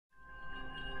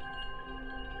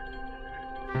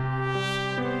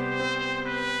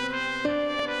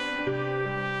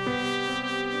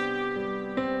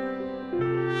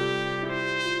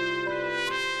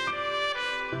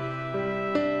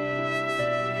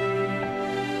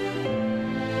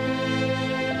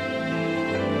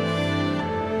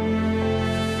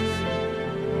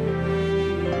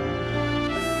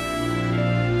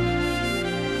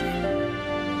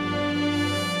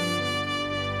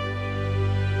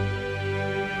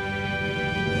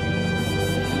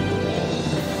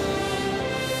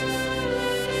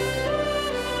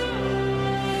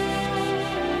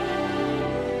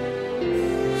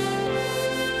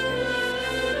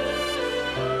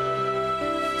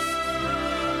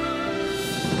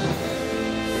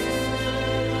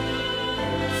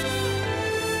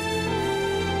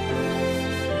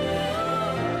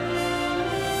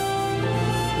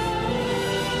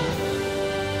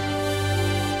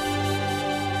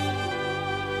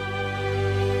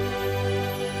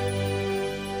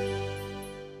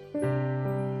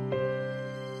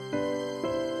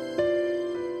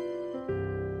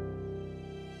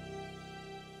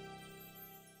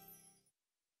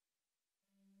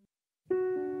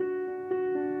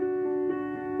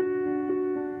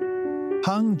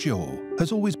Hangzhou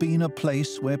has always been a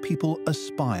place where people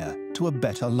aspire to a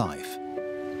better life.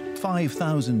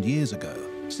 5,000 years ago,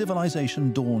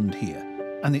 civilization dawned here,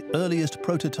 and the earliest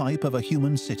prototype of a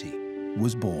human city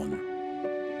was born.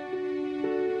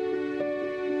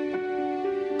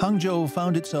 Hangzhou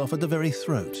found itself at the very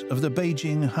throat of the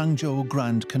Beijing-Hangzhou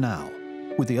Grand Canal,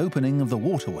 with the opening of the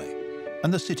waterway,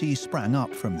 and the city sprang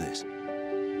up from this.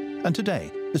 And today,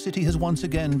 the city has once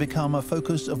again become a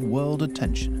focus of world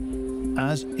attention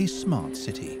as a smart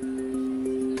city.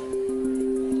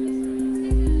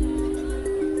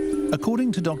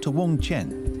 According to Dr. Wong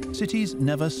Qian, cities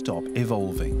never stop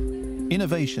evolving.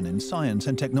 Innovation in science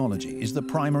and technology is the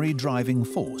primary driving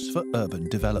force for urban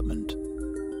development.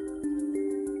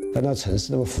 但到城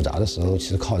市那么复杂的时候，其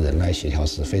实靠人来协调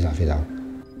是非常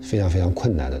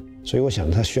困难的。所以我想，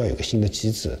它需要有个新的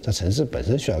机制，在城市本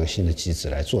身需要有个新的机制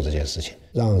来做这件事情，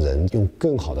让人用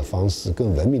更好的方式、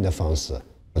更文明的方式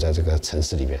活在这个城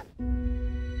市里面。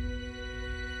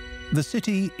The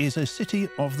city is a city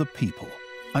of the people,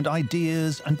 and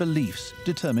ideas and beliefs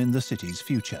determine the city's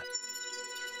future.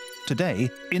 Today,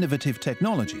 innovative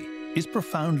technology is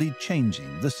profoundly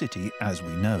changing the city as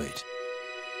we know it.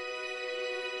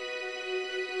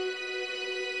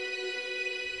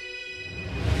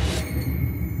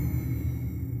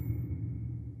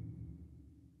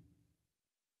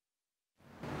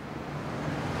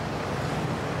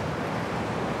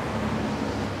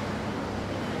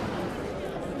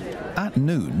 At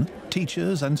noon,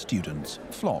 teachers and students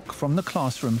flock from the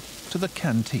classroom to the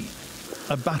canteen,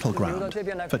 a battleground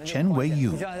for Chen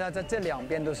Wei-yu.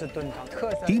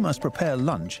 He must prepare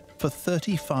lunch for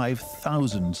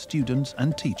 35,000 students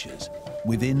and teachers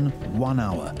within 1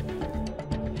 hour.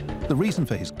 The reason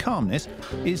for his calmness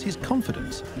is his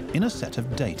confidence in a set of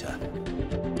data.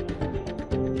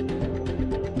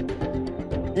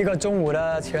 一个中午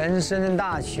的全身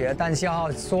大学，单消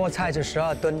耗蔬菜是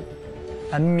12吨。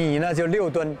 米呢就6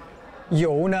吨，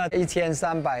油呢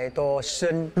1300多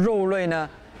升，肉类呢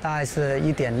大概是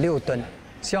1.6吨，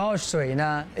消耗水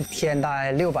呢1天大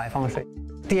概600方水，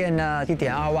电呢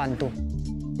1.2万度。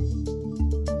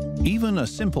Even a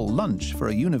simple lunch for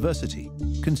a university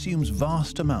consumes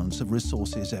vast amounts of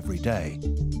resources every day.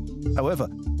 However,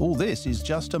 all this is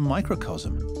just a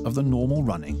microcosm of the normal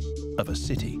running of a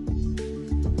city.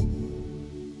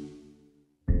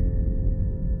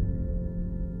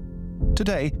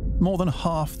 Today, more than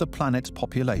half the planet's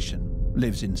population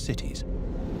lives in cities.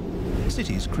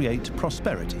 Cities create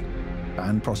prosperity,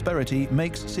 and prosperity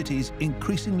makes cities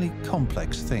increasingly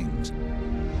complex things.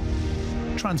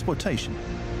 Transportation,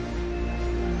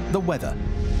 the weather,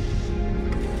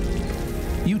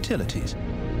 utilities,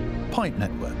 pipe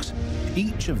networks.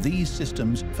 Each of these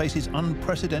systems faces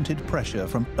unprecedented pressure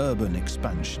from urban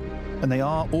expansion, and they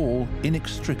are all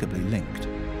inextricably linked.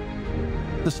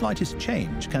 The slightest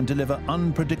change can deliver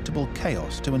unpredictable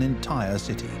chaos to an entire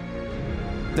city.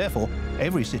 Therefore,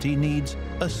 every city needs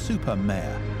a super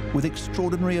mayor with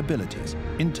extraordinary abilities,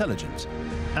 intelligence,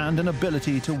 and an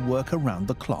ability to work around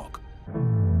the clock.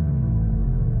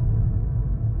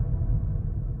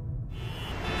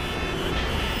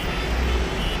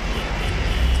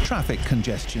 Traffic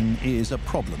congestion is a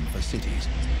problem for cities.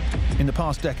 In the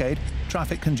past decade,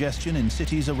 traffic congestion in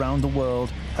cities around the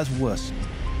world has worsened,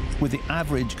 with the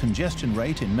average congestion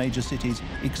rate in major cities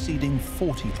exceeding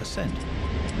 40%,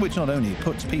 which not only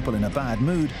puts people in a bad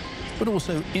mood, but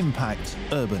also impacts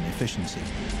urban efficiency.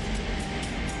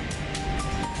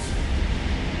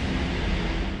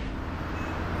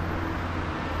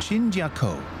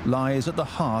 Xinjiakou lies at the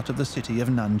heart of the city of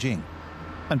Nanjing,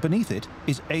 and beneath it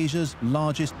is Asia's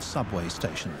largest subway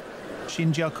station,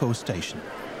 Xinjiakou Station,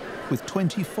 with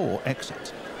 24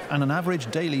 exits and an average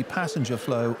daily passenger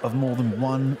flow of more than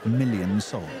 1 million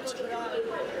souls.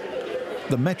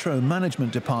 The Metro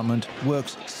Management Department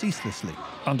works ceaselessly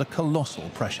under colossal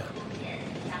pressure.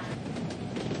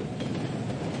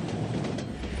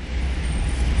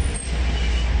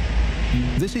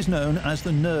 This is known as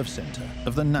the nerve center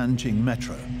of the Nanjing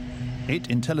Metro. It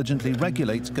intelligently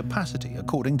regulates capacity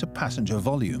according to passenger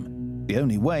volume. The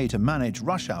only way to manage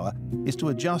rush hour is to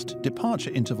adjust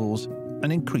departure intervals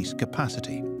and increase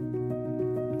capacity.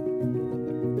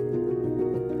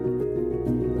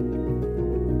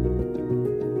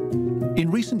 In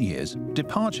recent years,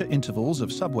 departure intervals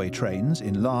of subway trains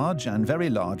in large and very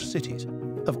large cities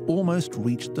have almost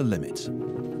reached the limits.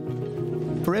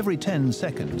 For every 10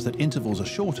 seconds that intervals are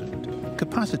shortened,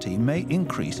 capacity may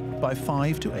increase by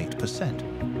 5 to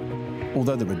 8%.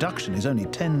 Although the reduction is only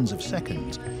tens of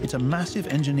seconds, it's a massive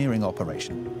engineering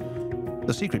operation.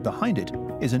 The secret behind it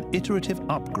is an iterative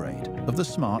upgrade of the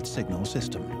smart signal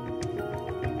system.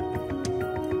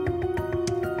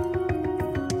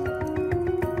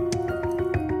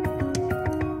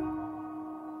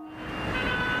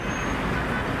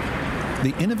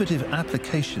 The innovative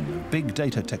application of big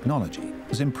data technology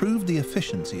has improved the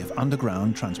efficiency of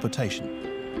underground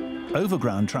transportation.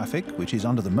 Overground traffic, which is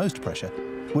under the most pressure,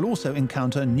 will also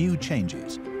encounter new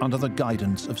changes under the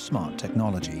guidance of smart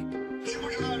technology.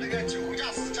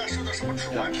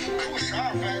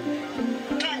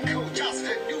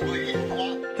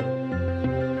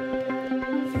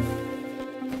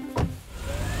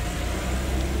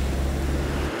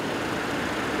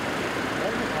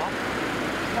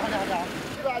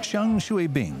 Xiang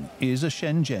Shuibing is a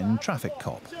Shenzhen traffic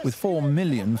cop with 4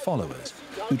 million followers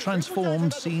who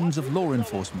transformed scenes of law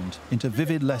enforcement into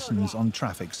vivid lessons on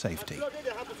traffic safety.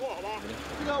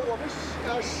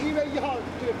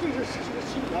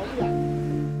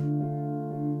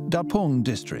 Dapeng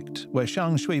district, where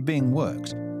Xiang Shuibing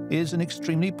works, is an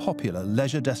extremely popular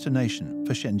leisure destination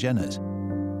for Shenzheners.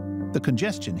 The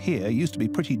congestion here used to be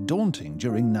pretty daunting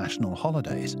during national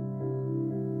holidays.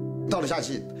 到了夏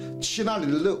季，去那里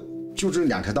的路就只有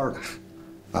2条道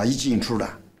的，一进一出的，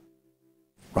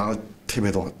然后特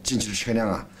别多，进去的车辆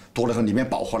啊多了后，里面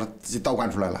饱和了，直接倒灌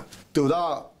出来了，堵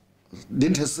到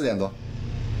凌晨4点多。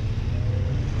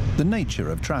The nature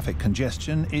of traffic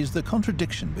congestion is the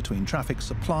contradiction between traffic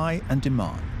supply and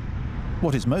demand.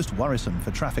 What is most worrisome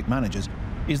for traffic managers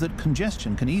is that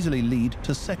congestion can easily lead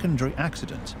to secondary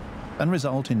accidents and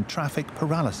result in traffic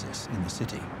paralysis in the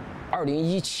city.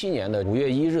 2017年的5月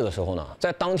1日的时候呢，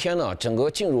在当天呢，整个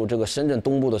进入这个深圳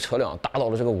东部的车辆达到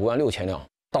了这个56000辆，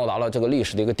到达了这个历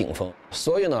史的一个顶峰。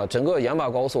所以呢，整个盐巴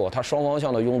高速它双方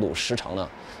向的拥堵时长呢，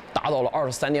达到了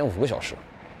23.5个小时。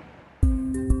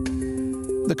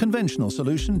The conventional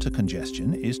solution to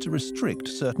congestion is to restrict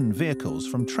certain vehicles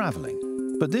from travelling,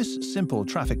 but this simple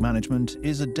traffic management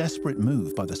is a desperate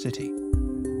move by the city.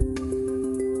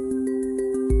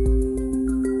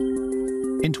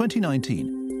 In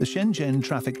 2019, the Shenzhen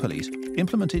Traffic Police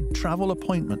implemented travel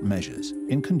appointment measures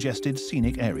in congested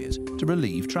scenic areas to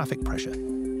relieve traffic pressure.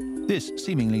 This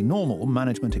seemingly normal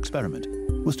management experiment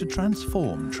was to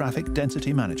transform traffic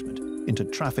density management into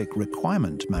traffic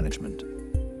requirement management.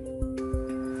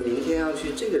 明天要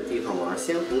去这个地方玩，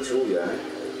仙湖植物园，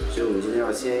所以我们今天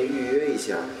要先预约一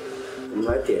下。我们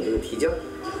来点这个提交。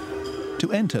 To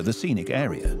enter the scenic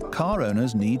area, car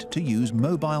owners need to use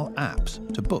mobile apps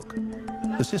to book.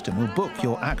 The system will book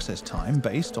your access time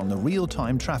based on the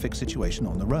real-time traffic situation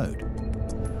on the road.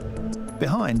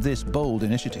 Behind this bold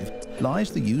initiative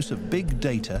lies the use of big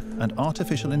data and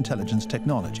artificial intelligence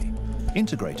technology,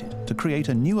 integrated to create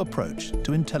a new approach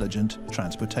to intelligent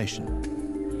transportation.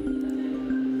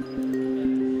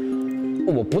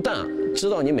 我不但知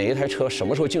道你每一台车什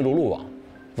么时候进入路网，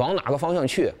往哪个方向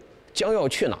去，将要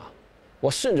去哪，我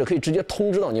甚至可以直接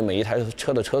通知到你每一台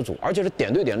车的车主，而且是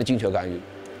点对点的精确干预。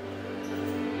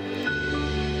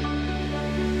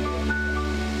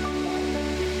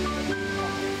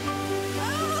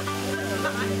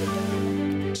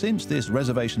 Since this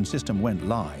reservation system went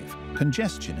live,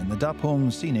 congestion in the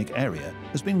Dapeng scenic area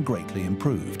has been greatly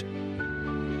improved.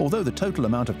 Although the total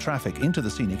amount of traffic into the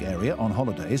scenic area on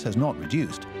holidays has not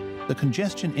reduced, the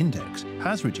congestion index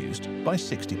has reduced by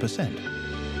 60%.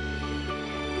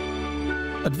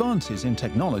 Advances in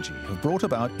technology have brought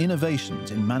about innovations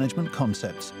in management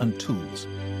concepts and tools.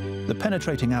 The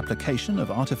penetrating application of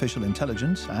artificial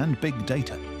intelligence and big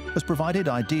data has provided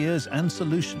ideas and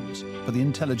solutions for the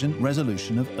intelligent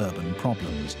resolution of urban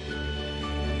problems.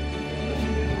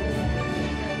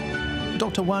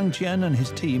 Dr. Wang Jian and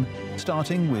his team,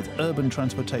 starting with urban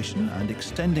transportation and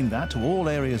extending that to all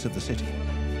areas of the city,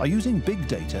 are using big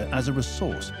data as a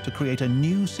resource to create a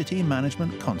new city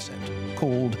management concept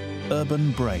called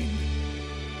Urban Brain.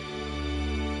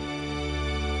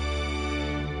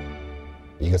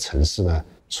 一个城市呢，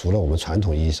除了我们传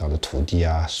统意义上的土地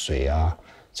啊、水啊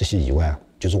这些以外，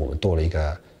就是我们多了一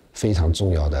个非常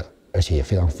重要的，而且也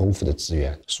非常丰富的资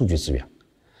源——数据资源。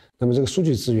那么这个数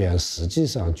据资源实际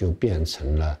上就变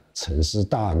成了城市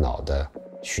大脑的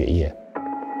血液。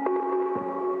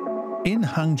In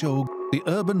Hangzhou, the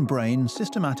urban brain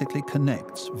systematically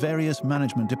connects various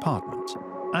management departments,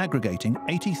 aggregating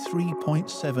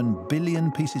 83.7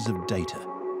 billion pieces of data,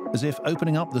 as if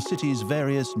opening up the city's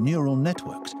various neural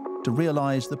networks to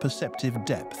realize the perceptive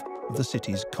depth of the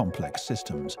city's complex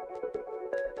systems.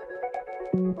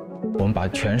 我们把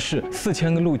全市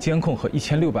4000个路监控和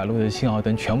1600路的信号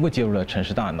灯全部接入了城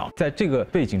市大脑。在这个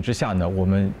背景之下呢，我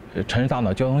们城市大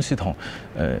脑交通系统，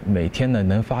每天呢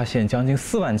能发现将近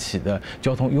4万起的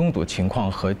交通拥堵情况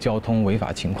和交通违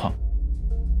法情况。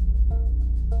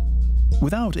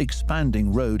 Without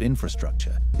expanding road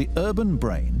infrastructure, the urban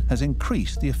brain has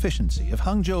increased the efficiency of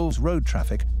Hangzhou's road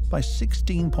traffic by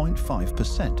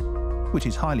 16.5%. which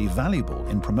is highly valuable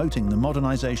in promoting the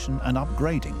modernization and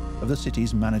upgrading of the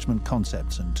city's management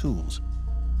concepts and tools.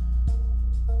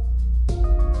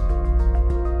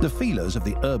 The feelers of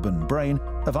the urban brain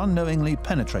have unknowingly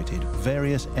penetrated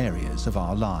various areas of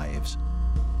our lives.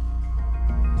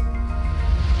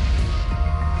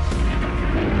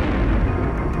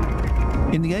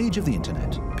 In the age of the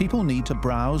internet, people need to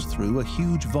browse through a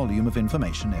huge volume of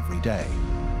information every day.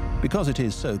 Because it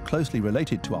is so closely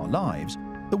related to our lives,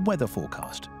 the weather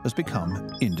forecast has become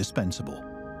indispensable.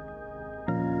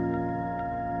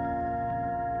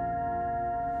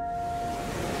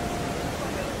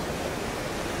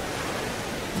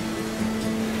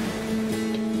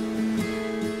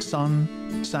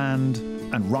 Sun, sand,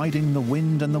 and riding the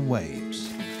wind and the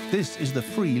waves. This is the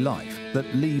free life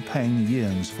that Li Peng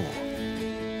yearns for.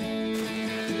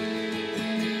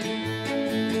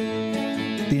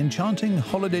 The enchanting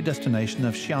holiday destination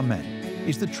of Xiamen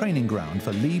is the training ground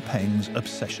for Li Peng's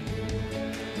obsession.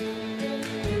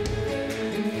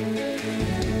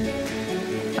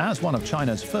 As one of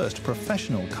China's first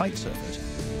professional kitesurfers,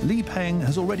 Li Peng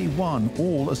has already won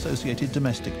all associated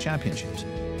domestic championships,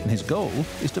 and his goal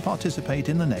is to participate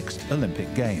in the next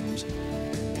Olympic Games.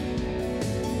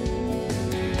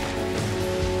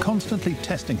 Constantly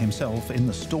testing himself in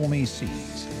the stormy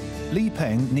seas, Li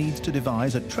Peng needs to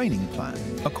devise a training plan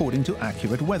according to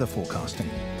accurate weather forecasting.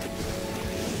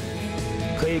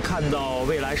 可以看到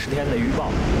未来10天的预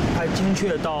报，它精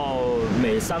确到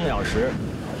每3个小时。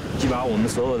基本上我们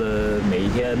所有的每一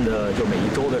天的就每一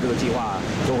周的这个计划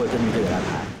都会根据这个来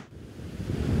排。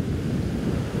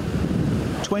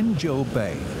Quanzhou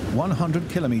Bay, 100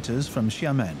 kilometers from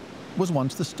Xiamen, was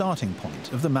once the starting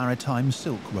point of the maritime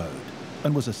Silk Road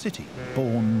and was a city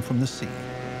born from the sea.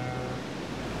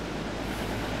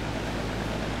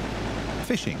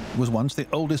 Fishing was once the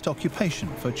oldest occupation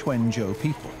for Quanzhou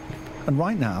people, and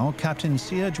right now Captain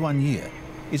Xie Zhuanyie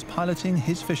is piloting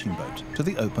his fishing boat to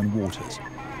the open waters.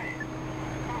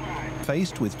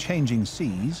 Faced with changing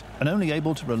seas and only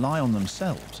able to rely on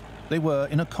themselves, they were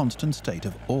in a constant state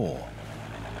of awe.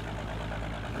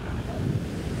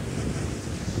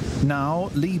 Now,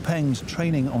 Li Peng's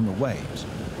training on the waves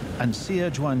and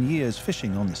Xie Zhuanyie's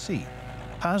fishing on the sea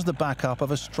has the backup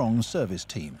of a strong service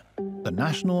team, the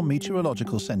National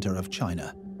Meteorological Center of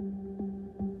China.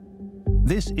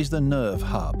 This is the nerve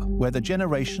hub where the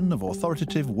generation of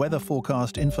authoritative weather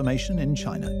forecast information in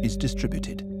China is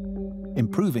distributed.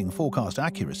 Improving forecast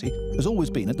accuracy has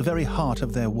always been at the very heart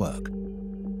of their work.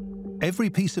 Every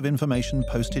piece of information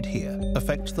posted here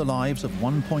affects the lives of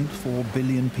 1.4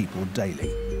 billion people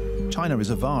daily. China is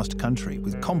a vast country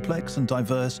with complex and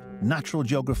diverse natural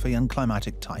geography and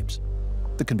climatic types.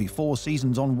 There can be 4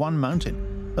 seasons on one mountain,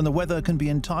 and the weather can be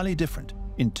entirely different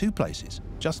in 2 places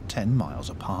just 10 miles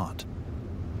apart.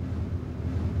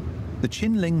 The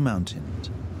Qinling Mountains,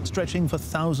 stretching for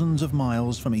thousands of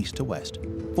miles from east to west,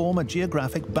 form a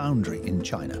geographic boundary in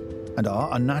China and are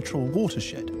a natural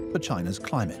watershed for China's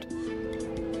climate.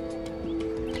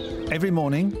 Every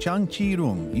morning, Zhang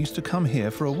Qirong used to come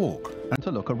here for a walk and to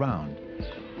look around.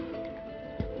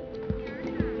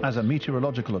 As a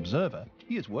meteorological observer,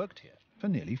 he has worked here for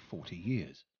nearly 40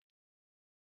 years.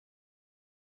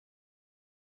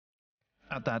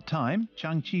 At that time,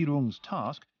 Zhang Qirong's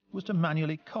task was to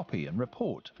manually copy and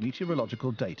report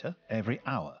meteorological data every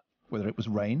hour, whether it was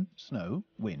rain, snow,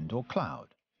 wind or cloud.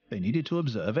 They needed to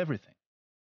observe everything.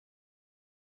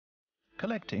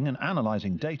 Collecting and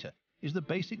analyzing data is the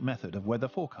basic method of weather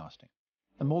forecasting,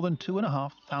 and more than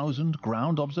 2,500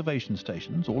 ground observation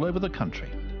stations all over the country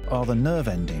are the nerve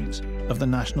endings of the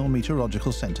National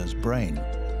Meteorological Center's brain.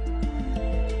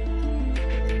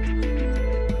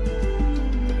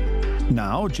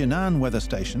 Now, Jinan Weather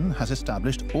Station has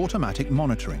established automatic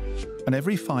monitoring, and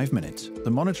every 5 minutes,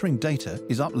 the monitoring data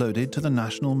is uploaded to the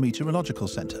National Meteorological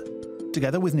Center,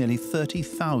 together with nearly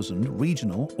 30,000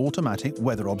 regional automatic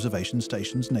weather observation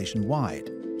stations nationwide,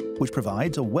 which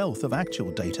provides a wealth of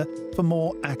actual data for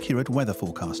more accurate weather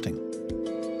forecasting.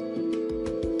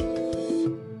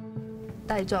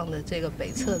 Wang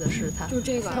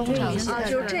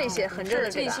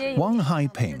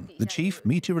Haiping, the chief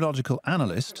meteorological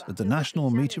analyst at the National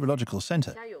Meteorological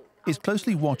Center, is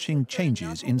closely watching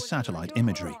changes in satellite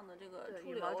imagery.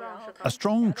 A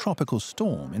strong tropical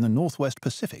storm in the northwest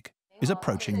Pacific is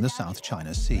approaching the South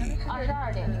China Sea.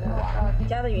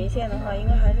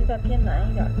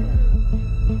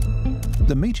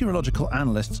 The meteorological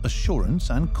analyst's assurance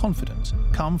and confidence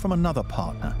come from another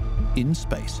partner in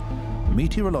space: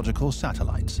 meteorological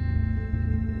satellites.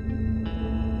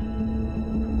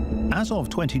 As of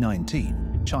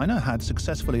 2019, China had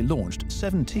successfully launched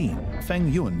 17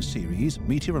 Fengyun series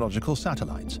meteorological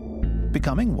satellites.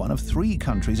 becoming one of 3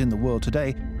 countries in the world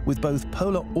today with both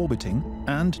polar orbiting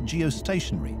and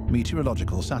geostationary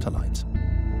meteorological satellites.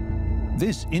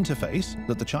 This interface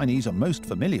that the Chinese are most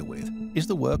familiar with is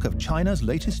the work of China's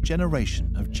latest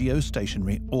generation of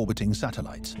geostationary orbiting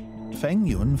satellites,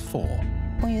 Fengyun 4.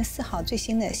 风云4号最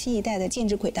新的新一代的静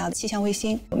止轨道气象卫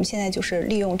星，我们现在就是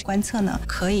利用观测呢，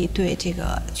可以对这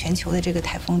个全球的这个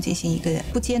台风进行一个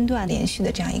不间断、连续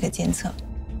的这样一个监测。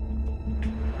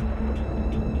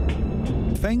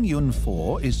Fengyun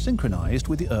 4 is synchronized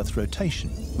with the Earth's rotation,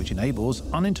 which enables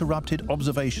uninterrupted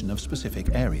observation of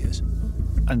specific areas.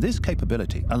 And this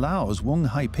capability allows Wang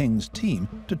Haiping's team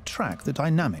to track the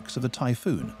dynamics of the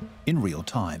typhoon in real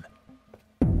time.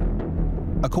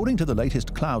 According to the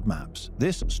latest cloud maps,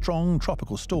 this strong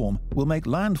tropical storm will make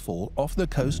landfall off the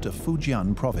coast of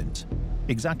Fujian province,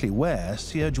 exactly where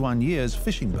Xie Zhuanye's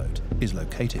fishing boat is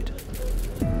located.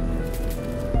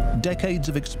 Decades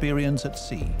of experience at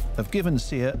sea have given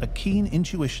Xie a keen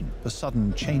intuition for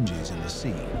sudden changes in the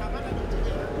sea.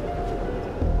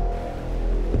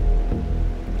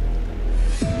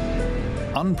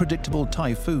 Unpredictable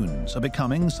typhoons are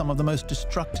becoming some of the most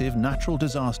destructive natural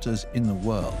disasters in the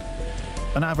world.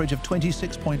 An average of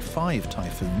 26.5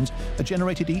 typhoons are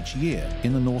generated each year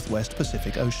in the Northwest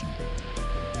Pacific Ocean.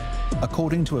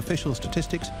 According to official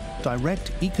statistics,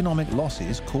 direct economic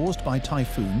losses caused by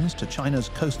typhoons to China's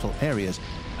coastal areas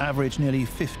average nearly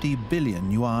 50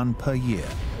 billion yuan per year.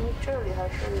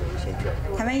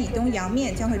 台湾以东洋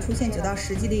面将会出现9到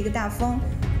10级的一个大风。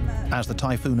 As the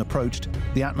typhoon approached,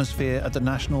 the atmosphere at the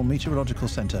National Meteorological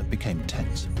Center became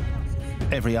tense.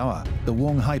 Every hour, the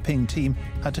Wang Haiping team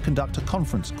had to conduct a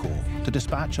conference call to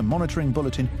dispatch a monitoring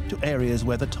bulletin to areas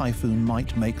where the typhoon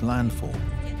might make landfall.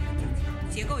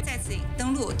 结构再次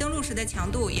登陆时的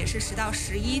强度也是10到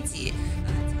11级。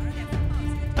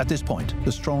 At this point,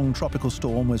 the strong tropical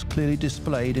storm was clearly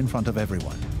displayed in front of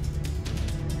everyone.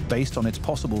 Based on its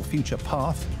possible future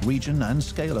path, region, and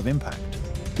scale of impact,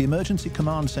 the emergency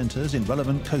command centers in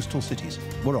relevant coastal cities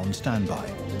were on standby.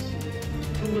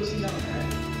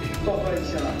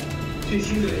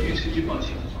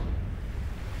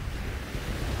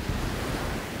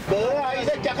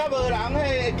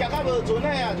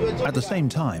 At the same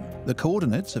time, the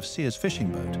coordinates of Xie's fishing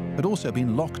boat had also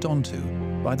been locked onto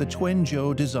by the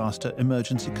Quanzhou Disaster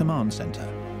Emergency Command Center.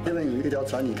 这边有一条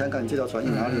船，你看看这条船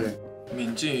在哪里？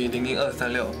 铭记于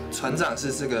00236，船长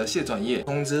是这个谢转业，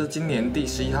通知今年第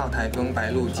11号台风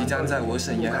白鹭即将在我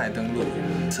省沿海登陆，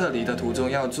撤离的途中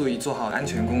要注意做好安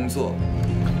全工作。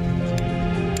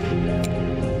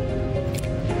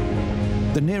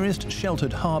 The nearest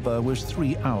sheltered harbor was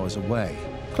 3 hours away,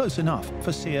 close enough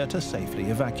for Xie to safely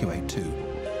evacuate to.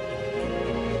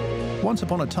 Once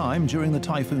upon a time during the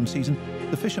typhoon season,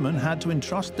 the fishermen had to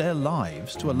entrust their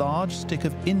lives to a large stick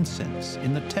of incense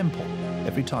in the temple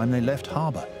every time they left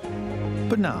harbor.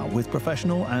 But now, with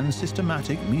professional and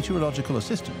systematic meteorological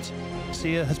assistance,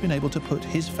 Xie has been able to put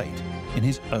his fate in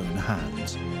his own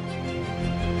hands.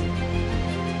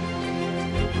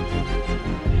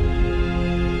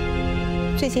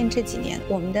 最近这几年，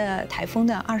我们的台风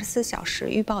的24小时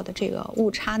预报的这个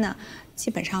误差呢，基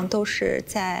本上都是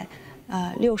在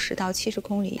60到70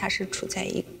公里，它是处在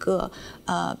一个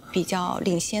比较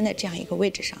领先的这样一个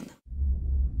位置上的。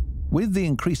 With the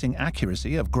increasing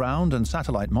accuracy of ground and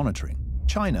satellite monitoring,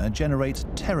 China generates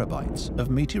terabytes of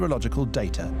meteorological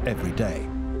data every day.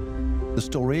 The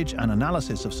storage and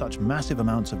analysis of such massive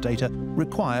amounts of data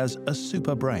requires a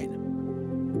super brain.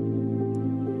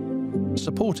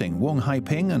 Supporting Wang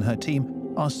Haiping and her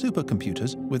team are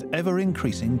supercomputers with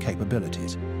ever-increasing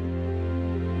capabilities.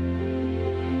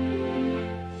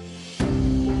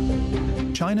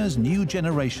 China's new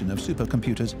generation of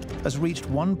supercomputers has reached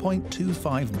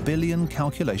 1.25 billion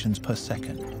calculations per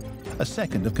second, a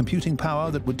second of computing power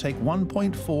that would take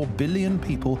 1.4 billion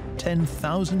people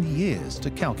 10,000 years to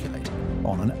calculate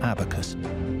on an abacus.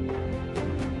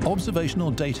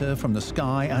 Observational data from the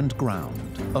sky and ground,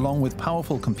 along with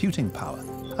powerful computing power,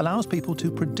 allows people to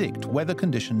predict weather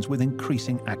conditions with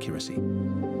increasing accuracy.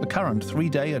 The current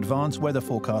 3-day advanced weather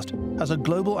forecast has a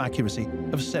global accuracy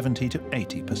of 70 to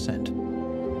 80%.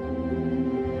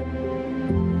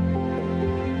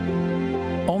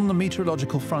 On the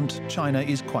meteorological front, China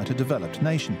is quite a developed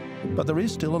nation, but there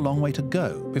is still a long way to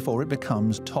go before it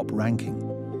becomes top-ranking.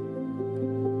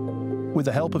 With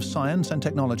the help of science and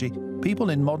technology,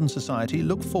 people in modern society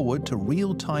look forward to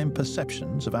real-time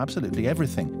perceptions of absolutely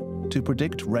everything, to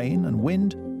predict rain and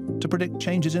wind, to predict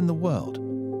changes in the world,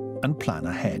 and plan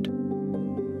ahead.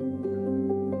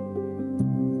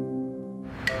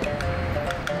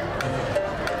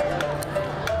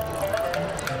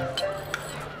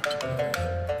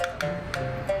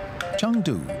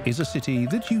 is a city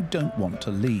that you don't want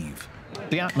to leave.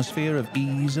 The atmosphere of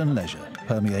ease and leisure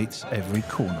permeates every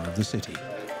corner of the city.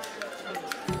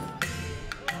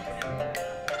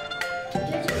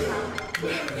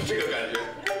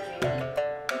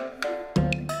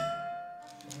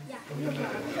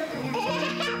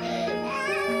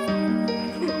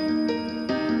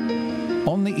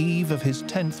 On the eve of his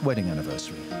 10th wedding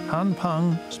anniversary, Han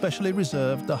Peng specially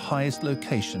reserved the highest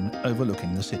location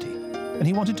overlooking the city, and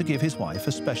he wanted to give his wife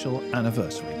a special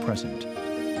anniversary present.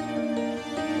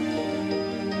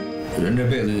 人这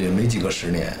辈子也没几个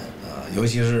10年啊，尤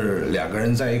其是2个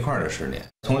人在一块儿的10年，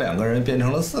从2个人变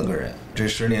成了4个人，这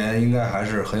10年应该还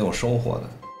是很有收获的。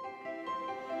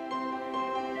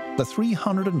 The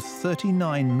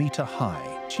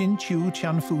 339-meter-high Qinqiu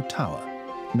Qianfu Tower,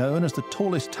 known as the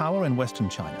tallest tower in Western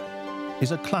China,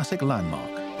 is a classic landmark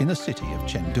in the city of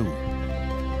Chengdu.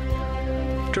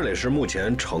 这里是目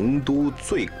前成都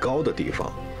最高的地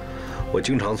方，我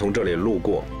经常从这里路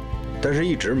过，但是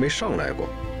一直没上来过。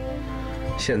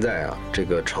现在啊，这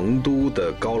个成都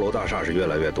的高楼大厦是越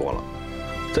来越多了，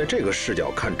在这个视角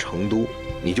看成都，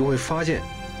你就会发现，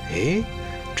哎，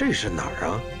这是哪儿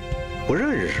啊？不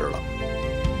认识了。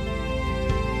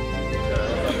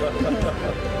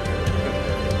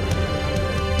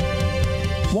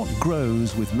 What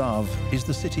grows with love is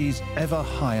the city's ever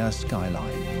higher skyline.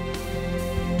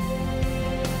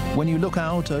 When you look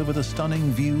out over the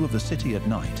stunning view of the city at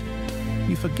night,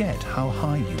 you forget how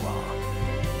high you are.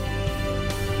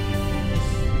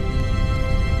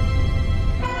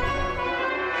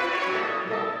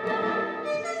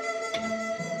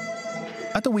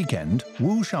 At the weekend,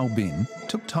 Wu Xiaobin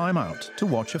took time out to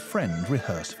watch a friend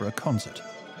rehearse for a concert.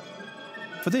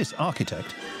 For this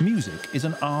architect, music is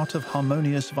an art of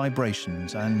harmonious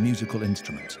vibrations and musical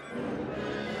instruments.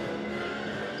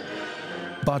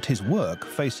 But his work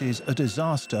faces a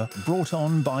disaster brought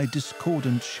on by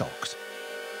discordant shocks,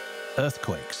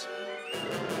 earthquakes.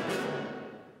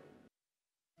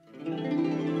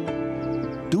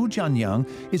 Du Jianyang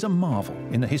is a marvel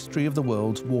in the history of the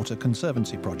world's water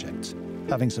conservancy projects,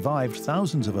 having survived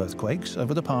thousands of earthquakes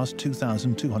over the past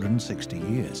 2,260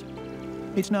 years.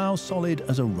 It's now solid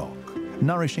as a rock,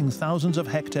 nourishing thousands of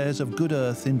hectares of good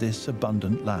earth in this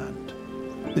abundant land.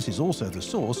 This is also the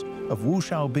source of Wu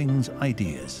Xiaobing's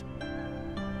ideas.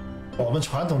 我们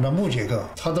传统的木结构，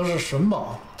它都是榫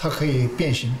卯，它可以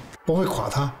变形，不会垮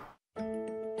塌。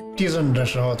地震的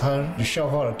时候，它消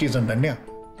耗了地震能量。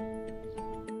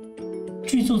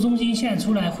 巨柱中心线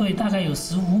出来会大概有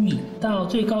15米，到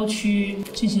最高区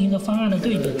进行一个方案的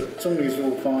对比。棕榈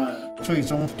树方案最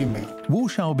终定位。Wu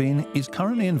Xiaobin is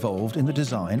currently involved in the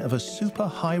design of a super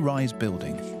high-rise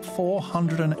building,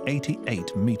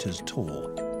 488 meters tall,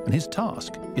 and his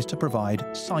task is to provide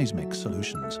seismic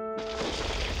solutions.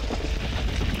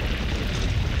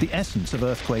 The essence of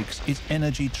earthquakes is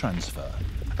energy transfer.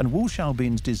 And Wu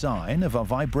Xiaobin's design of a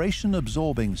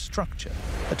vibration-absorbing structure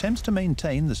attempts to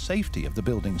maintain the safety of the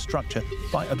building structure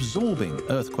by absorbing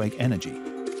earthquake energy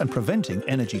and preventing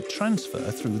energy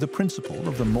transfer through the principle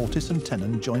of the mortise and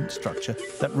tenon joint structure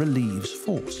that relieves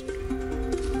force.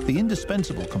 The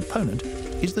indispensable component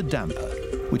is the damper,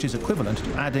 which is equivalent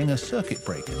to adding a circuit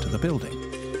breaker to the building.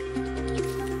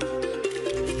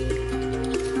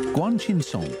 Guan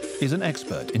Qinsong is an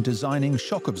expert in designing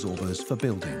shock absorbers for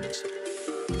buildings.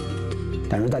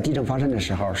 但是在地震发生的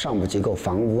时候，上部结构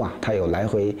房屋啊，它有来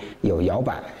回、有摇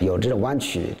摆、有这种弯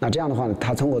曲。那这样的话呢，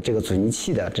它通过这个阻尼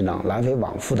器的这种来回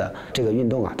往复的这个运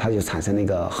动啊，它就产生那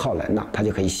个耗能了，它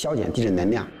就可以消减地震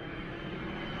能量。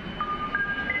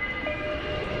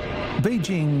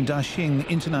 Beijing Daxing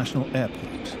International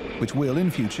Airport, which will in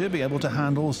future be able to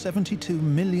handle 72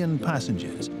 million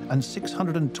passengers and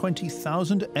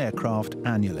 620,000 aircraft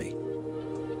annually.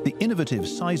 The innovative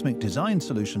seismic design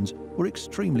solutions were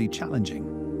extremely challenging.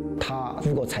 它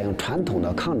如果采用传统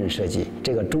的抗震设计，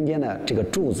这个中间的这个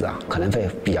柱子啊，可能会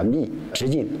比较密，直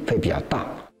径会比较大。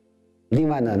另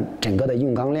外呢，整个的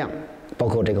用钢量，包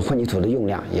括这个混凝土的用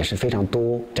量也是非常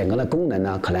多，整个的功能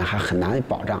呢，可能还很难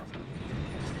保障。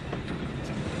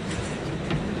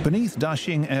 Beneath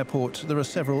Daxing Airport, there are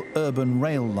several urban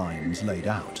rail lines laid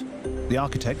out. The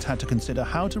architects had to consider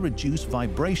how to reduce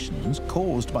vibrations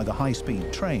caused by the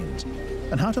high-speed trains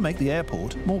and how to make the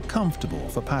airport more comfortable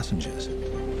for passengers.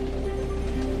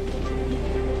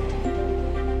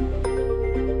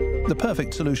 The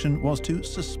perfect solution was to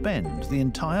suspend the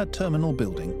entire terminal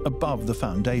building above the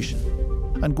foundation,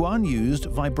 and Guan used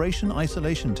vibration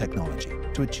isolation technology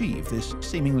to achieve this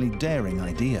seemingly daring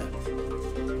idea.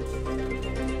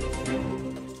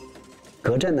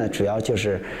 隔震呢，主要就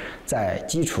是在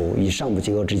基础与上部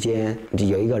结构之间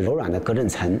有一个柔软的隔震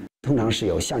层，通常是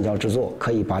有橡胶制作，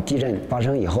可以把地震发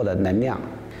生以后的能量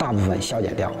大部分消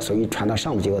减掉，所以传到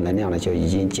上部结构能量呢就已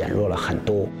经减弱了很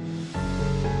多。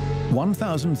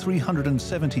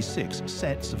1,376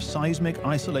 sets of seismic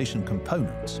isolation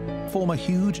components form a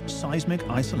huge seismic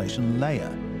isolation layer,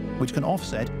 which can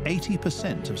offset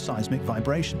 80% of seismic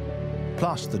vibration,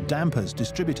 plus the dampers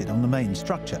distributed on the main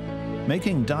structure,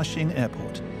 making Daxing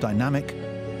Airport dynamic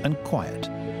and quiet.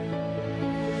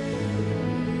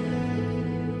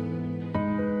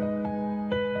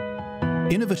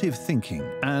 Innovative thinking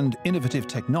and innovative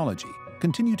technology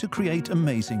continue to create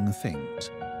amazing things.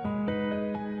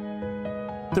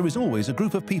 There is always a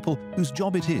group of people whose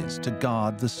job it is to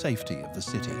guard the safety of the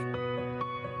city.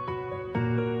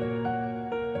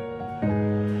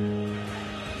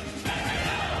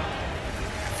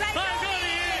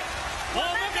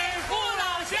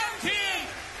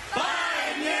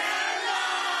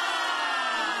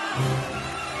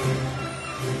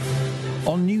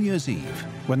 On New Year's Eve,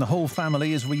 when the whole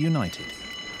family is reunited,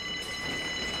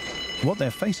 what they're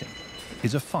facing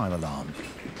is a fire alarm.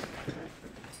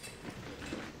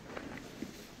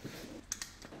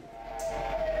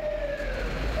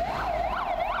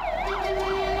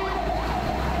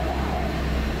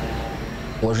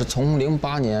我是从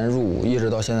08年入伍，一直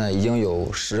到现在已经有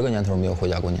10个年头没有回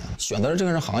家过年。选择了这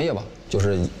个行业吧，就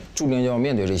是注定要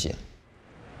面对这些。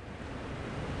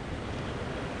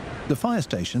 The fire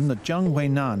station that Zhang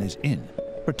Weinan is in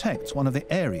protects one of the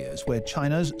areas where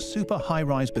China's super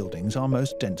high-rise buildings are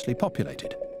most densely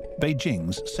populated,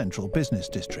 Beijing's central business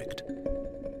district.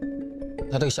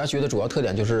 它这个辖区的主要特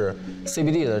点就是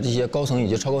CBD 的这些高层以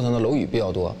及超高层的楼宇比较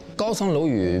多。高层楼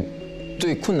宇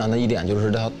最困难的一点就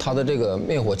是它的这个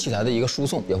灭火器材的一个输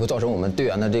送，也会造成我们队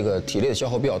员的这个体力的消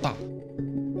耗比较大。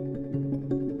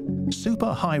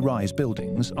 Super high-rise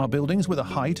buildings are buildings with a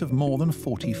height of more than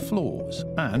 40 floors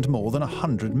and more than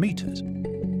 100 meters.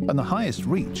 And the highest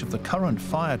reach of the current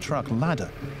fire truck ladder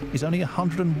is only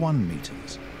 101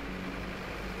 meters.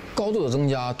 高度的增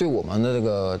加对我们的这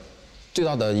个最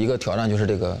大的一个挑战就是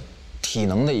这个体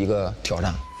能的一个挑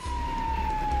战。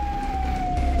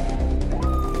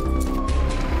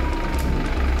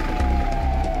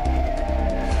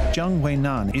 Zhang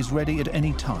Weinan is ready at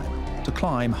any time to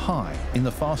climb high in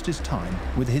the fastest time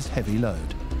with his heavy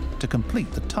load, to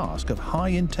complete the task of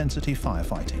high-intensity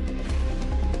firefighting.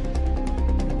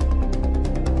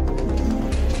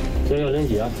 这要扔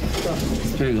几啊？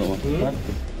这个吗？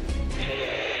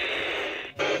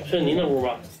是您的屋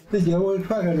吧？这几个我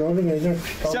踹开之后，这个就是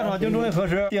现场经周围核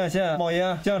实，电线冒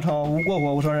烟，现场无过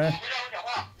火无伤人。啊，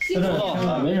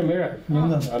没事没事，名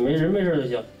字啊，没事就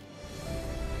行。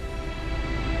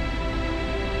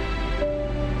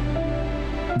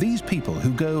 These people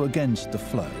who go against the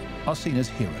flow are seen as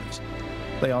heroes.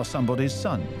 They are somebody's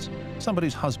sons,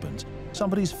 somebody's husbands,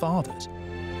 somebody's fathers.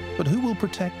 But who will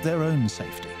protect their own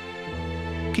safety?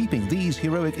 Keeping these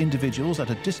heroic individuals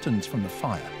at a distance from the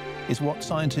fire is what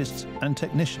scientists and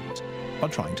technicians are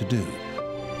trying to do.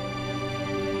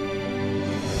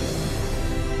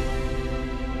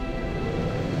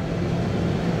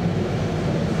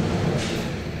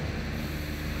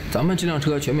 咱们这辆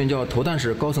车全名叫投弹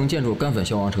式高层建筑干粉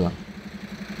消防车，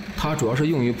它主要是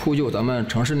用于扑救咱们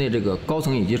城市内这个高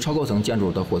层以及超高层建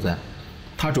筑的火灾。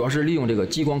它主要是利用这个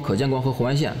激光、可见光和红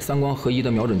外线3光合一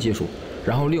的瞄准技术，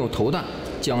然后利用投弹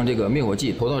将这个灭火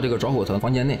剂投到这个着火层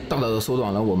房间内，大大的缩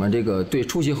短了我们这个对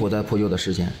初期火灾扑救的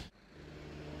时间。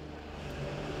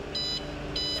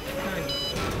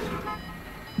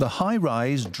 The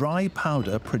high-rise dry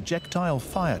powder projectile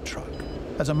fire truck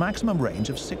has a maximum range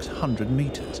of 600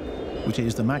 meters, which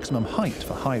is the maximum height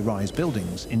for high-rise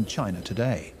buildings in China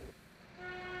today.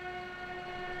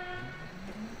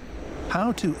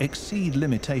 How to exceed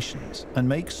limitations and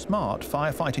make smart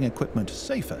firefighting equipment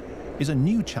safer is a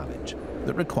new challenge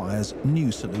that requires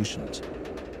new solutions.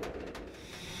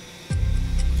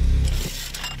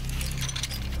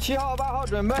 7号、8号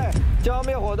准备，将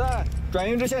灭火弹转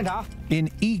运至现场。 In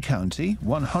Yi County,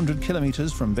 100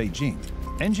 kilometers from Beijing,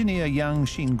 engineer Yang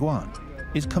Xinguan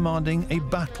is commanding a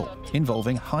battle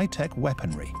involving high-tech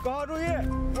weaponry. 各号注意，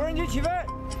无人机起飞。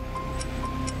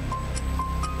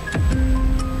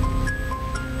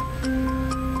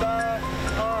3、2、1，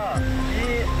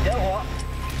点火。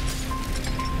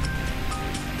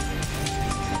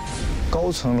高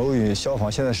层楼宇消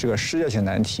防现在是个世界性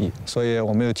难题，所以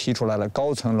我们又提出来了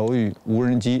高层楼宇无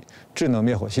人机智能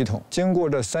灭火系统。经过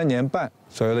这3年半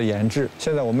左右的研制，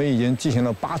现在我们已经进行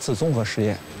了8次综合试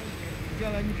验。接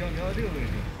下来你调到这个位置。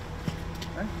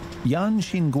 Yan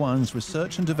Xinguan's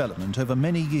research and development over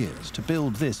many years to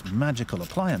build this magical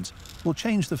appliance will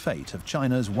change the fate of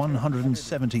China's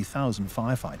 170,000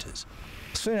 firefighters.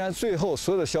 虽然最后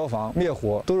所有的消防灭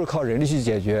火都是靠人力去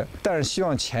解决，但是希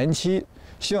望前期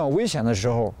危险的时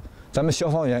候，咱们消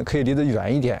防员可以离得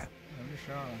远一点。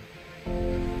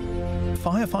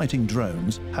 Firefighting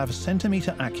drones have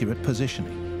centimeter-accurate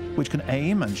positioning, which can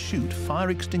aim and shoot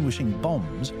fire-extinguishing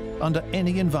bombs under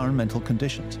any environmental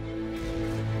conditions.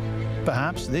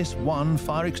 Perhaps this one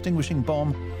fire-extinguishing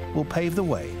bomb will pave the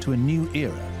way to a new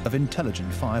era of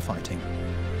intelligent firefighting.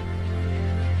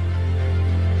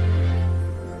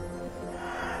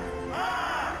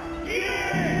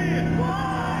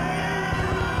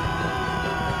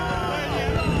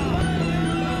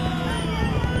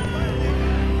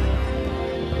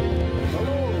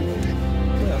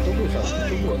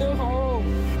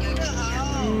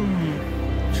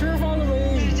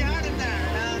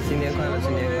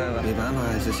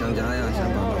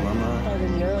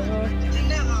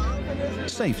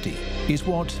 Safety is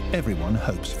what everyone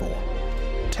hopes for.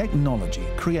 Technology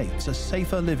creates a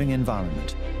safer living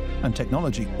environment, and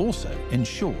technology also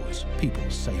ensures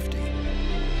people's safety.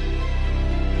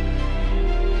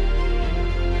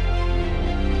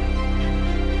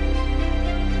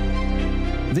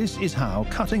 This is how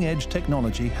cutting-edge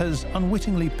technology has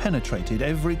unwittingly penetrated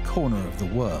every corner of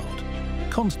the world,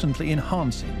 constantly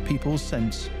enhancing people's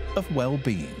sense of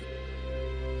well-being.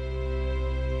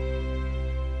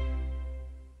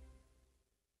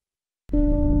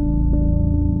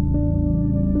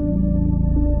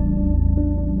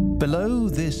 Below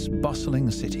this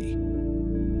bustling city,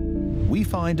 we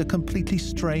find a completely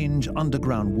strange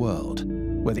underground world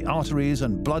where the arteries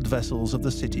and blood vessels of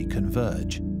the city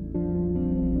converge.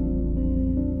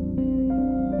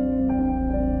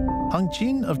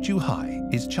 Hengqin of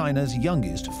Zhuhai is China's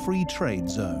youngest free trade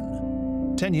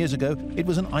zone. 10 years ago, it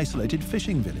was an isolated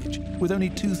fishing village with only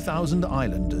 2,000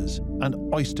 islanders and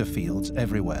oyster fields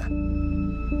everywhere.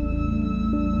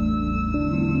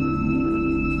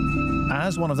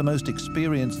 As one of the most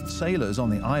experienced sailors on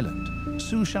the island,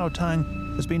 Su Xiaotang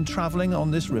has been traveling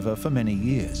on this river for many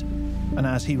years. And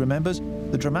as he remembers,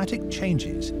 the dramatic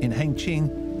changes in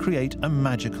Hengqin create a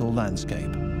magical landscape.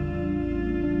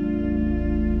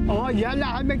 原来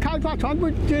还没开发船不，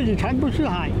这里全部是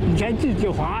海，以前自己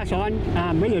划船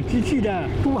啊，没有机器的，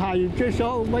出海这时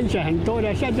候危险很多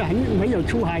的，现在没有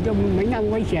出海就没那么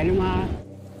危险了吗？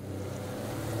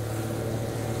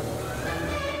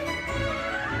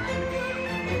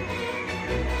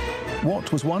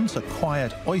 What was once a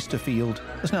quiet oyster field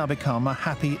has now become a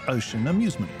happy ocean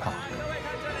amusement park.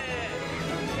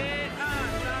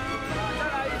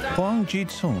 Huang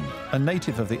Jicung, a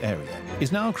native of the area,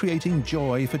 is now creating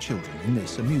joy for children in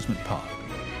this amusement park.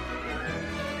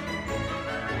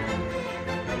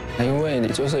 因为你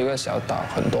就是一个小岛，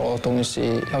很多东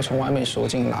西要从外面输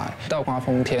进来。到刮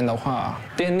风天的话，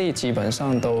电力基本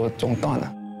上都中断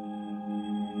了。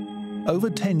 Over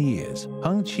 10 years,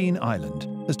 Hengqin Island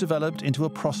has developed into a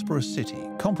prosperous city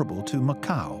comparable to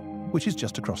Macau, which is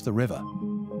just across the river.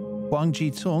 Huang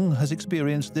Jicung has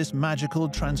experienced this magical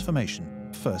transformation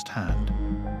firsthand.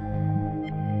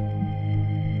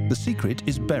 The secret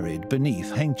is buried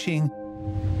beneath Hengqin,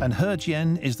 and He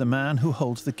Jian is the man who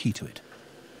holds the key to it.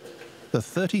 The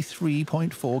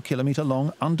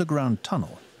 33.4-kilometer-long underground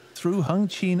tunnel through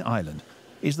Hengqin Island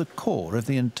is the core of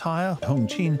the entire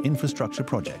Hengqin infrastructure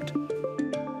project,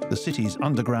 the city's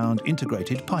underground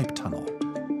integrated pipe tunnel.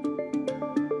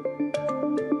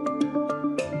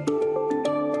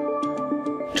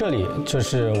 这里就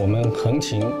是我们横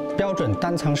琴标准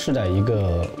单舱式的一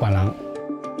个管廊，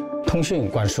通讯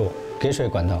管束、给水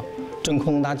管道、真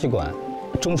空垃圾管、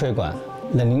中水管、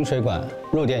冷凝水管、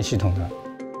漏电系统的。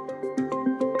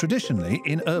 Traditionally,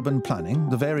 in urban planning,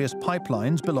 the various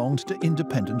pipelines belonged to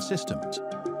independent systems.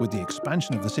 With the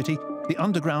expansion of the city, the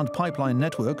underground pipeline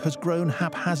network has grown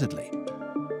haphazardly.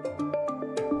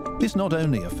 This not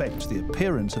only affects the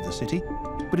appearance of the city,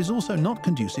 but is also not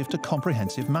conducive to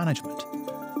comprehensive management.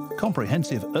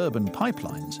 Comprehensive urban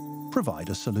pipelines provide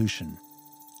a solution.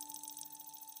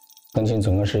 横琴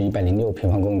总共是106平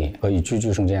方公里，和与居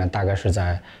住空间大概是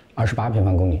在28平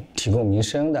方公里，提供民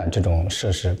生的这种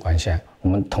设施管线，我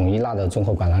们统一纳到综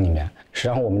合管廊里面。实际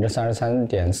上，我们这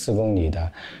33.4公里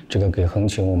的这个给横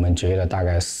琴，我们节约了大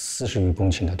概40余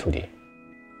公顷的土地。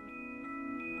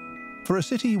 For a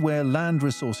city where land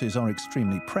resources are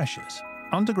extremely precious,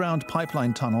 underground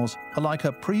pipeline tunnels are like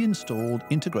a pre-installed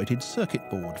integrated circuit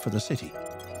board for the city,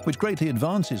 which greatly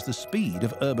advances the speed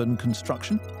of urban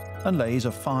construction and lays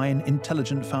a fine,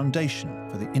 intelligent foundation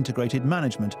for the integrated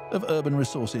management of urban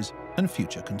resources and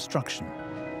future construction.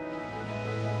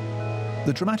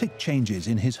 The dramatic changes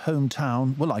in his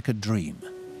hometown were like a dream.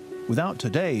 Without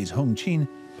today's Hengqin,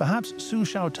 perhaps Su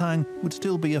Xiaotang would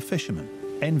still be a fisherman,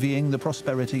 envying the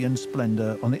prosperity and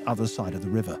splendor on the other side of the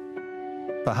river.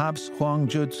 Perhaps Huang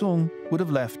Zhezong would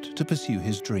have left to pursue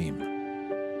his dream.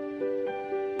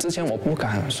 之前我不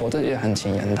敢说自己很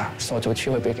亲人的，说出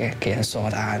去会被给人说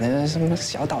的啊，那什么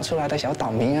小岛出来的小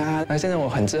岛民啊。而现在我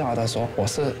很自豪的说，我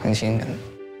是恒星人。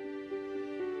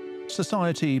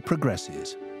Society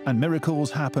progresses, and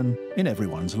miracles happen in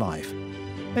everyone's life.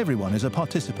 Everyone is a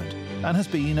participant and has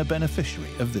been a beneficiary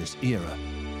of this era.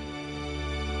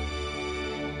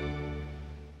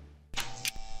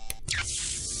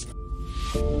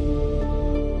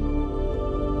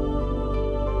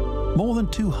 More than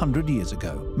 200 years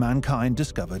ago, mankind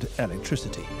discovered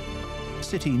electricity.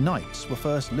 City nights were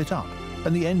first lit up,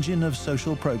 and the engine of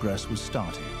social progress was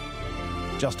started.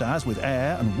 Just as with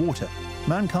air and water,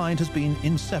 mankind has been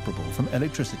inseparable from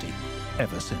electricity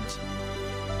ever since.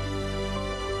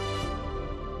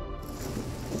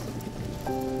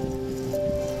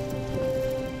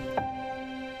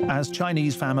 As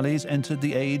Chinese families entered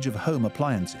the age of home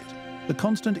appliances, the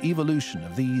constant evolution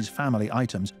of these family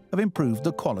items have improved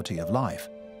the quality of life,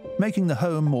 making the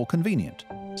home more convenient,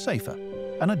 safer,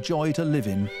 and a joy to live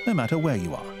in no matter where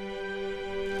you are.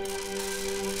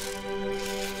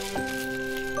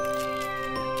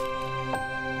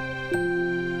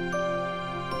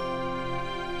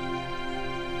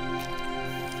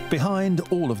 Behind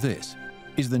all of this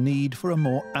is the need for a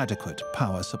more adequate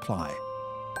power supply.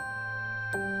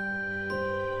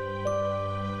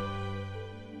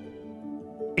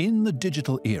 In the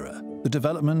digital era, the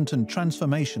development and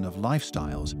transformation of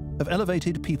lifestyles have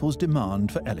elevated people's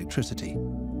demand for electricity.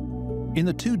 In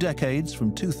the 2 decades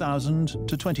from 2000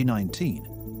 to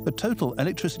 2019, the total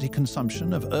electricity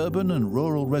consumption of urban and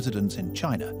rural residents in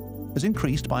China has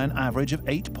increased by an average of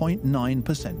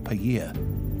 8.9% per year,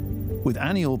 with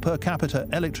annual per capita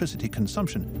electricity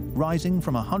consumption rising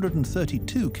from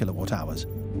 132 kilowatt-hours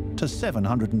to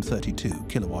 732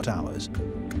 kilowatt-hours.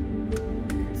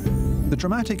 The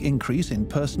dramatic increase in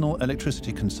personal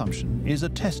electricity consumption is a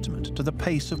testament to the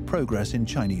pace of progress in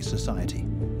Chinese society.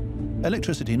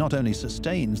 Electricity not only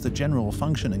sustains the general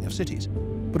functioning of cities,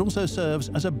 but also serves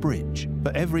as a bridge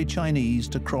for every Chinese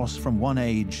to cross from one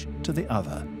age to the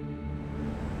other.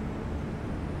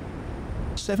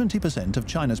 70% of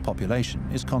China's population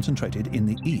is concentrated in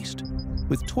the east,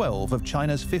 with 12 of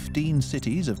China's 15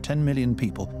 cities of 10 million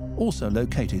people also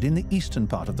located in the eastern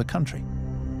part of the country.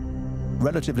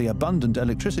 Relatively abundant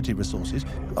electricity resources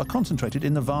are concentrated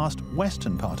in the vast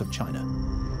western part of China.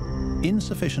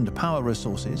 Insufficient power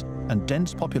resources and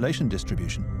dense population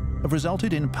distribution have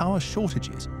resulted in power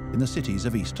shortages in the cities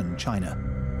of eastern China.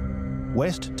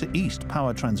 West to east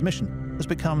power transmission has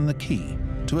become the key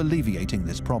to alleviating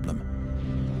this problem.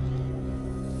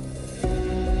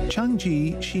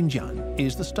 Changji Xinjiang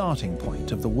is the starting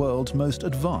point of the world's most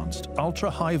advanced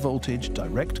ultra-high voltage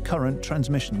direct current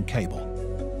transmission cable.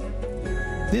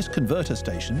 This converter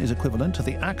station is equivalent to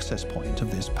the access point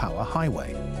of this power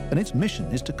highway, and its mission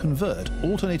is to convert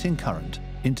alternating current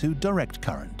into direct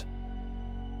current.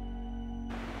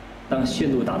 当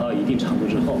线路达到一定长度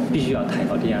之后，必须要抬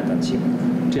高电压等级，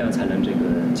这样才能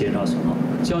减少损耗。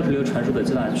交直流传输的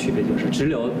最大的区别就是直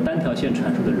流单条线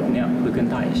传输的容量会更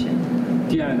大一些，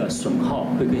第二个损耗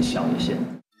会更小一些。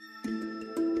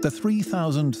 The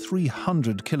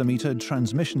 3,300 kilometer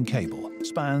transmission cable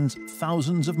spans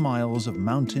thousands of miles of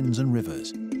mountains and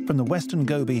rivers, from the western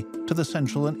Gobi to the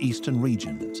central and eastern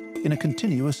regions, in a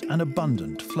continuous and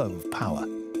abundant flow of power.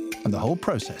 And the whole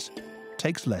process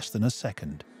takes less than a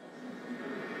second.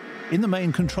 In the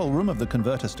main control room of the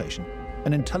converter station,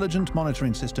 an intelligent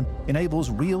monitoring system enables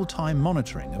real-time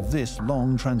monitoring of this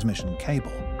long transmission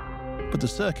cable. But the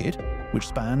circuit, which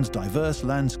spans diverse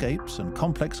landscapes and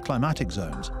complex climatic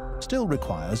zones, still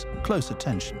requires close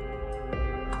attention.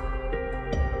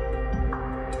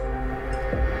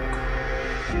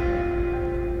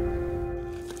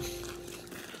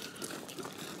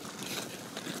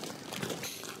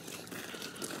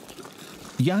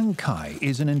 Yang Kai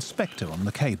is an inspector on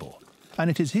the cable, and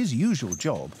it is his usual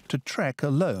job to trek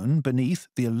alone beneath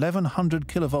the 1100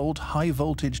 kilovolt high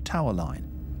voltage tower line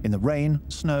in the rain,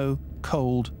 snow,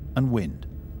 cold, and wind.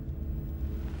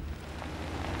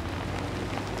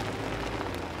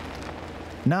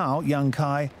 Now Yang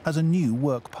Kai has a new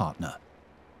work partner.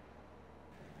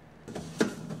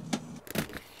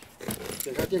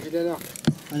 检查电池电量，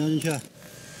安装进去。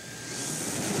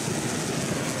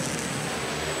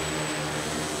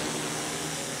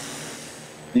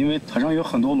因为它上有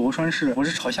很多螺栓是我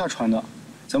是朝下穿的，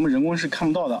咱们人工是看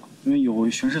不到的，因为有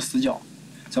悬式死角。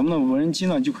咱们的无人机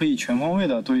呢就可以全方位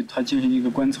的对它进行一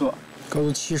个观测。高度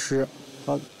70，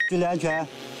好，距离安全，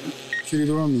距离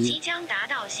多少米？即将达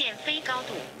到限飞高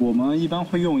度。我们一般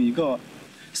会用一个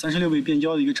36倍变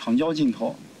焦的一个长焦镜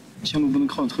头，线路不能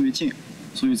靠得特别近，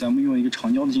所以咱们用一个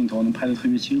长焦的镜头能拍得特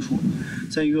别清楚。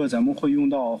再一个，咱们会用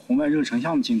到红外热成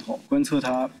像的镜头，观测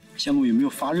它线路有没有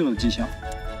发热的迹象。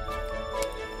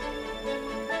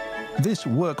 This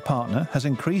work partner has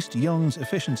increased Young's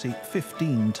efficiency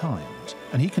 15 times,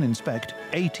 and he can inspect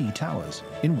 80 towers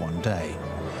in one day.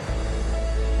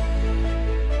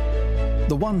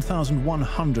 The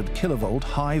 1,100 kilovolt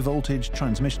high-voltage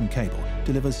transmission cable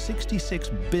delivers 66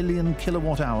 billion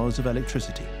kilowatt-hours of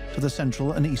electricity to the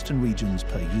central and eastern regions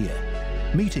per year,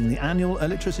 meeting the annual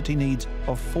electricity needs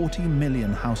of 40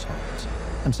 million households,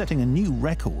 and setting a new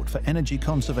record for energy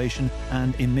conservation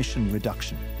and emission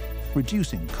reduction,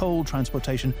 reducing coal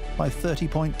transportation by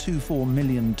 30.24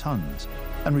 million tons,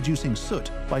 and reducing soot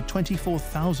by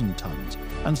 24,000 tons,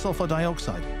 and sulfur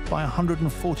dioxide by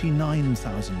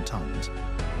 149,000 tons.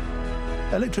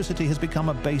 Electricity has become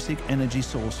a basic energy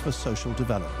source for social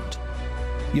development.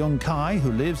 Yong Kai,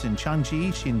 who lives in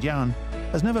Changji, Xinjiang,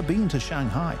 has never been to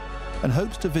Shanghai and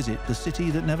hopes to visit the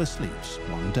city that never sleeps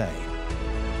one day.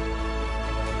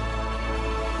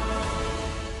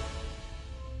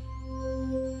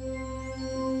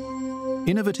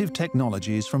 Innovative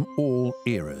technologies from all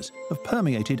eras have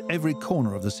permeated every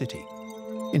corner of the city.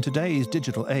 In today's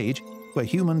digital age, where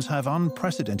humans have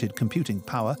unprecedented computing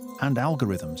power and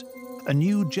algorithms, a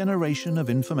new generation of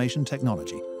information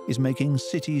technology is making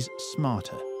cities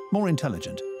smarter, more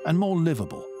intelligent, and more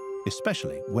livable,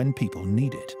 especially when people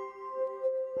need it.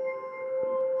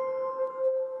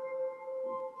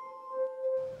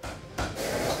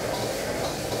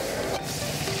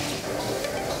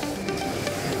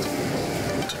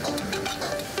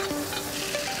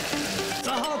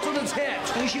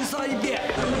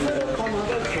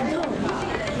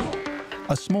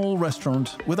 A small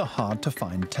restaurant with a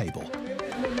hard-to-find table.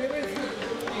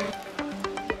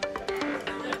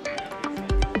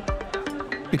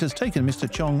 It has taken Mr.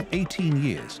 Chong 18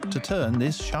 years to turn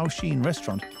this Shaoxin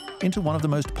restaurant into one of the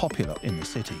most popular in the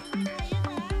city.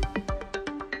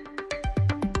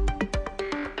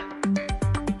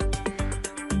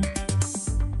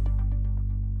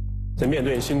 在面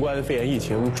对新冠肺炎疫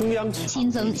情，中央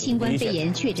新增新冠肺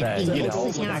炎确诊病例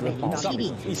4207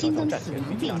例，新增死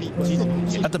亡病例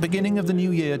400。 At the beginning of the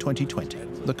new year 2020,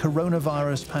 the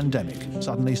coronavirus pandemic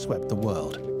suddenly swept the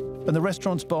world, and the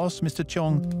restaurant's boss, Mr.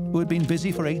 Chong, who had been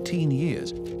busy for 18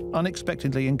 years,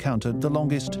 unexpectedly encountered the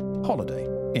longest holiday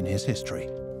in his history.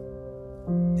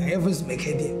 2月份是没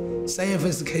开店，3月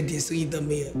份是开店，生意都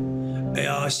没有。哎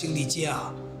呀，心里煎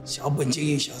熬，小本经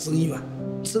营小生意嘛。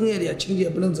 深夜里亲戚也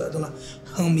不能走动了，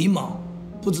很迷茫，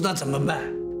不知道怎么办。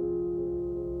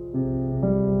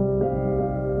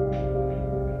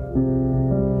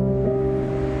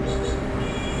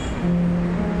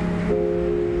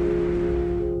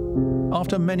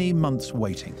After many months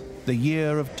waiting, the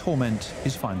year of torment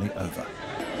is finally over,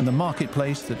 and the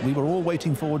marketplace that we were all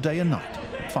waiting for day and night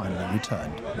finally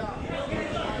returned.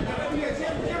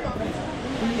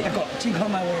 健康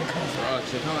码我也看。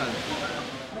健康码。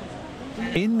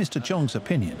 In Mr. Chong's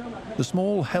opinion, the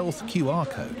small health QR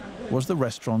code was the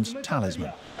restaurant's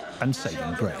talisman and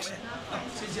saving grace.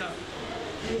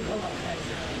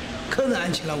 客人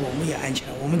安全了，我们也安全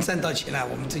了，我们赚到钱了，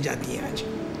我们这家店也安全，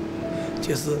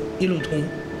就是一路通，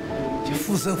就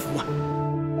护身符嘛。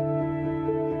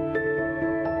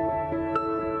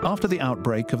 After the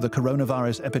outbreak of the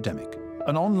coronavirus epidemic,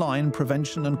 an online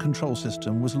prevention and control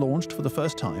system was launched for the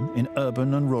first time in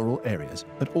urban and rural areas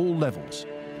at all levels.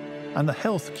 And the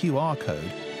health QR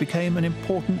code became an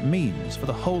important means for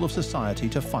the whole of society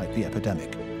to fight the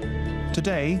epidemic.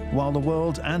 Today, while the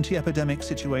world's anti-epidemic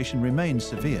situation remains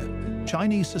severe,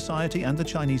 Chinese society and the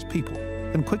Chinese people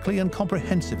can quickly and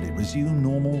comprehensively resume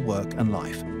normal work and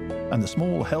life. And the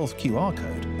small health QR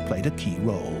code played a key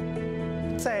role.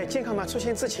 在健康码出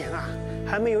现之前啊，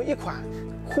还没有一款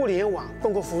互联网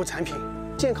公共服务产品。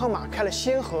健康码开了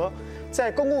先河，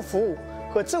在公共服务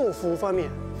和政务服务方面。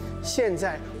 现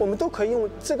在我们都可以用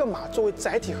这个码作为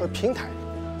载体和平台。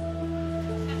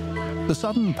The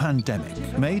sudden pandemic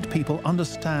made people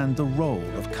understand the role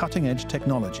of cutting-edge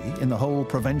technology in the whole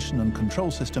prevention and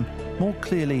control system more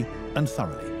clearly and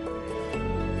thoroughly.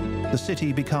 The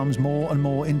city becomes more and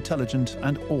more intelligent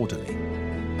and orderly,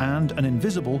 and an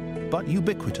invisible but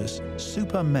ubiquitous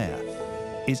super mayor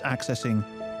is accessing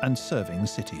and serving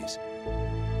cities.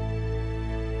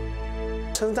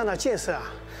 城站的建设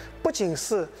啊。 不仅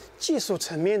是技术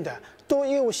层面的多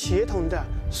业务协同的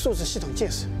数字系统建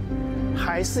设，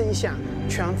还是一项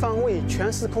全方位、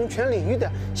全时空、全领域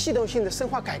的系统性的深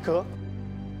化改革。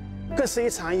更是一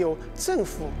场由政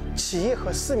府、企业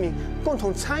和市民共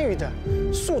同参与的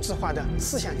数字化的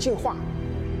思想进化。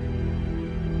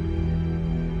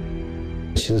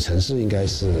其实城市应该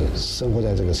是生活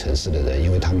在这个城市的人，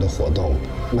因为他们的活动，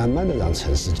慢慢的让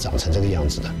城市长成这个样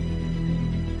子的，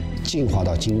进化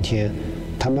到今天，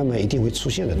它慢慢一定会出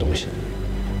现的东西。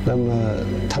那么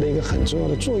它的一个很重要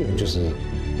的作用就是，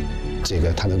这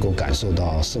个它能够感受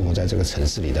到生活在这个城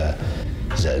市里的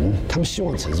人，他们希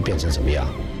望城市变成什么样，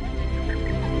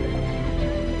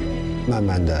慢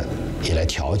慢的也来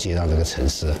调节，让这个城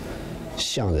市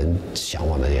像人向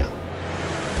往的那样。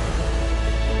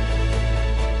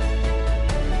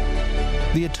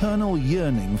The eternal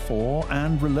yearning for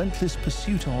and relentless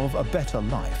pursuit of a better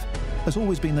life has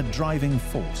always been the driving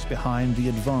force behind the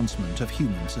advancement of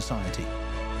human society.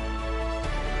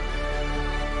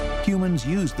 Humans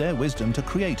used their wisdom to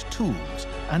create tools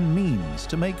and means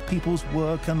to make people's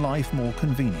work and life more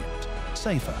convenient,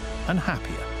 safer and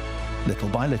happier, little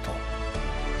by little.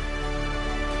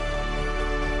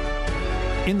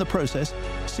 In the process,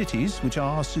 cities, which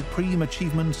are supreme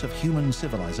achievements of human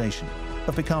civilization,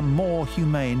 have become more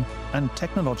humane and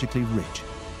technologically rich.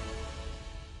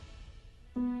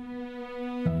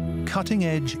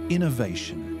 Cutting-edge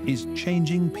innovation is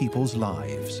changing people's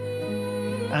lives,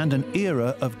 and an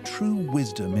era of true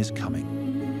wisdom is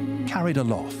coming, carried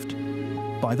aloft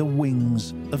by the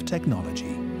wings of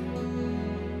technology.